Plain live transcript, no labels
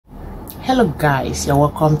Hello guys, you're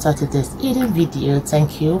welcome to today's eating video.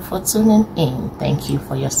 Thank you for tuning in. Thank you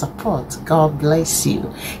for your support. God bless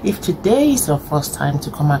you. If today is your first time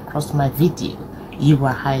to come across my video, you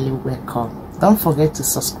are highly welcome. Don't forget to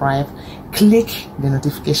subscribe, click the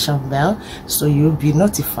notification bell so you'll be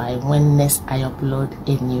notified when next I upload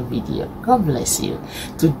a new video. God bless you.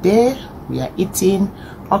 Today we are eating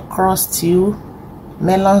okra stew,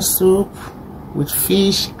 melon soup with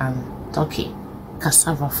fish and turkey,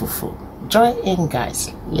 cassava fufu. Join in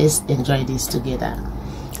guys, let's enjoy this together.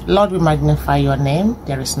 Lord, we magnify your name.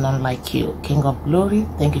 There is none like you, King of glory.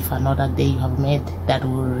 Thank you for another day you have made, that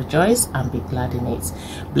we will rejoice and be glad in it.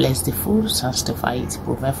 Bless the food, sanctify it,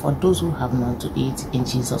 provide for those who have none to eat. In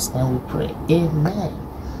Jesus' name we pray, amen.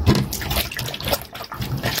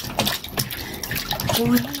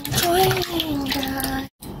 Join guys.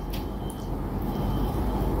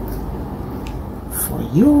 For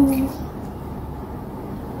you.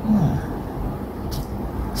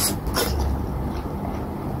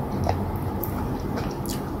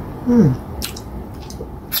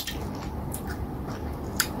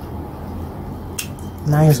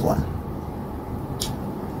 Nice one.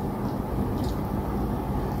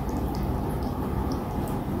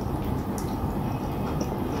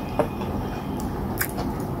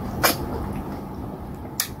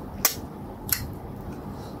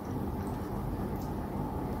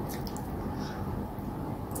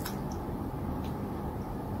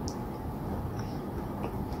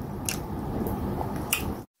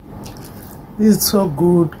 This is so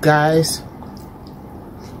good, guys.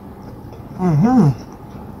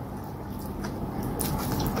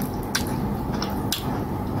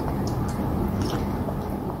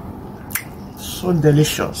 So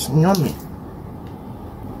delicious, yummy.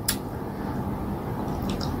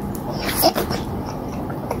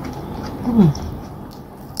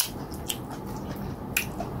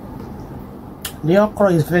 The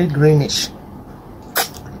okra is very greenish.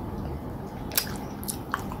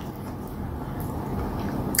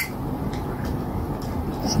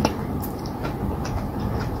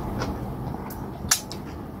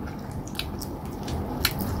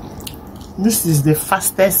 This is the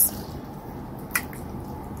fastest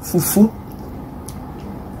fufu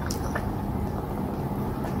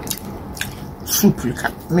soup you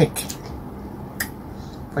can make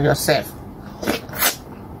for yourself.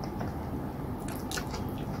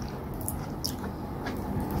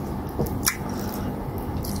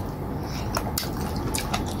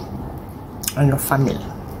 And your family.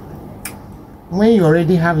 When you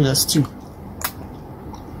already have your stew,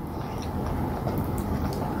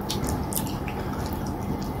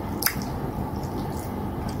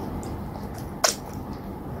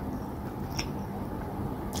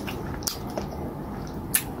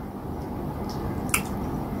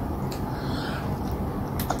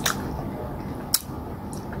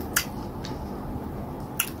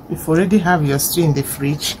 if you already have your stew in the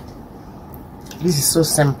fridge, this is so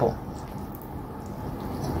simple.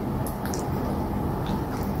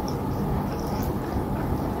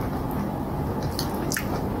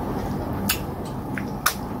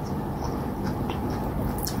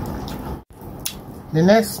 The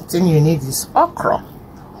next thing you need is okra.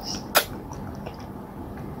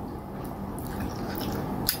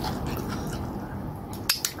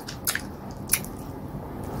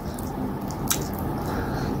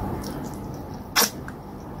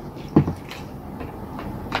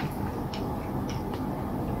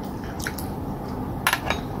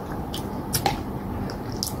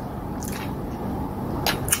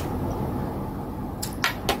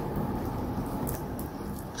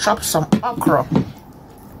 Chop some okra.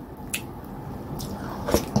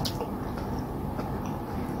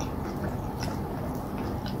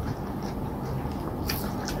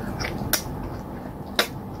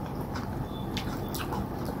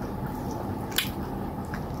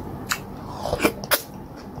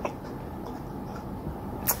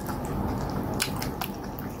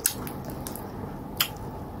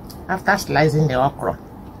 After slicing the okra,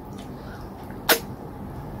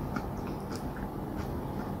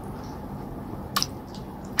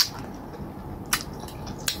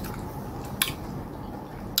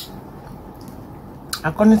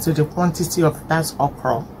 according to the quantity of that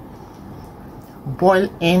okra, boil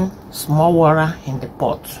in small water in the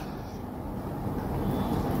pot.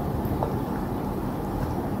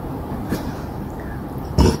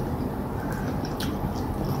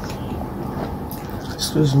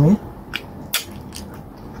 Excuse me.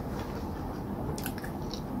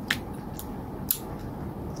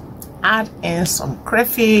 Add in some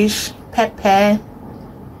crayfish, pepper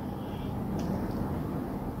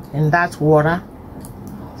in that water.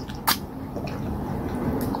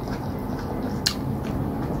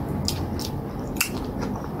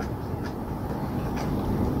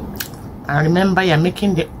 And remember, you're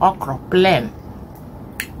making the okra plain,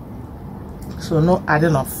 so no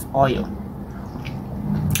adding of oil,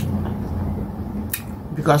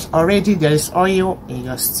 because already there is oil in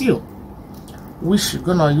your stew, which you're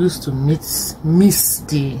gonna use to mix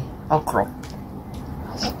the okra.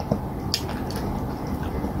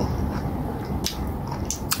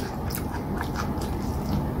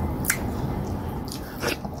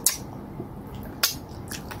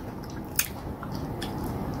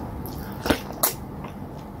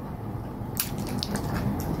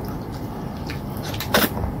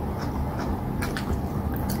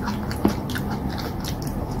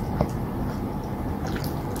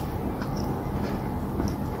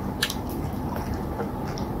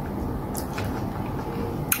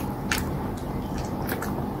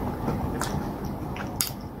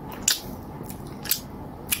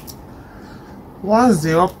 Once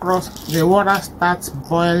the water starts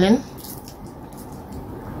boiling,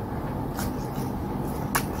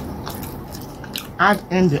 add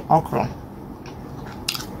in the okra,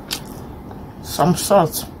 some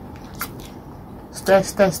salt, stir.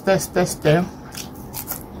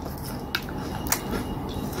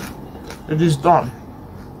 It is done.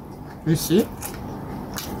 You see,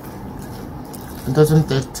 it doesn't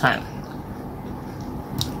take time,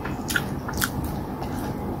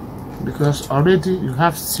 because already you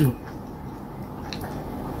have stew.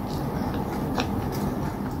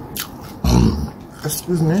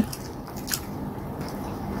 Excuse me.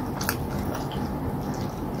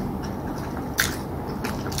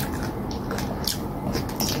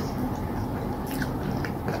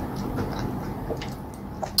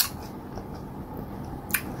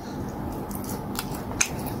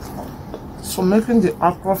 So making the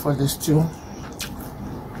okra for the stew,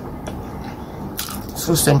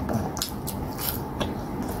 so simple.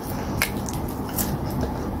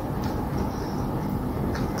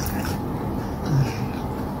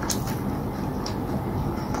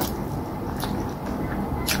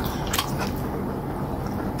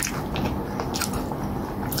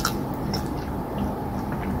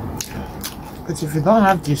 But if you don't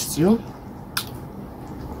have this stew,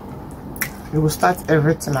 you will start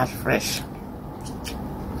everything at fresh,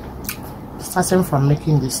 starting from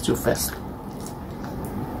making this stew first.